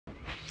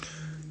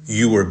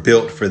You were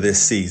built for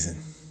this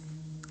season.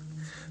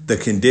 The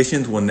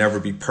conditions will never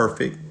be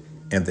perfect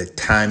and the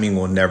timing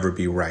will never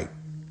be right.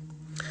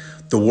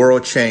 The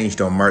world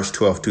changed on March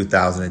 12,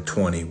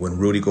 2020 when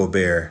Rudy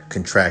Gobert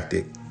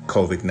contracted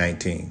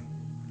COVID-19.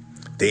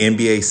 The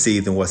NBA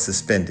season was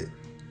suspended.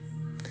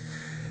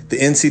 The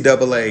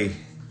NCAA,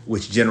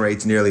 which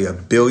generates nearly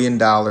 $1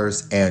 billion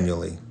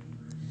annually,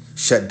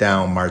 shut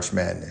down March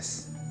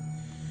Madness,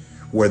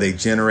 where they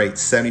generate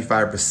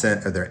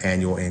 75% of their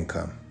annual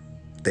income.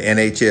 The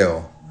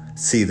NHL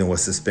season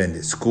was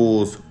suspended.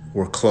 Schools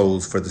were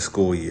closed for the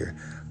school year.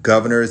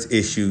 Governors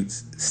issued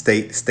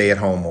state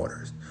stay-at-home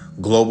orders.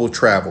 Global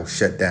travel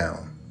shut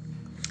down.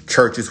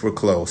 Churches were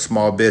closed.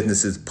 Small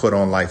businesses put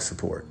on life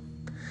support.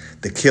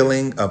 The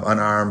killing of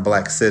unarmed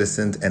black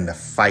citizens and the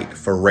fight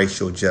for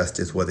racial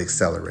justice was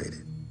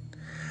accelerated.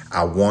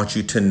 I want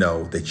you to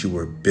know that you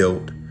were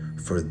built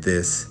for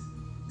this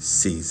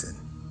season.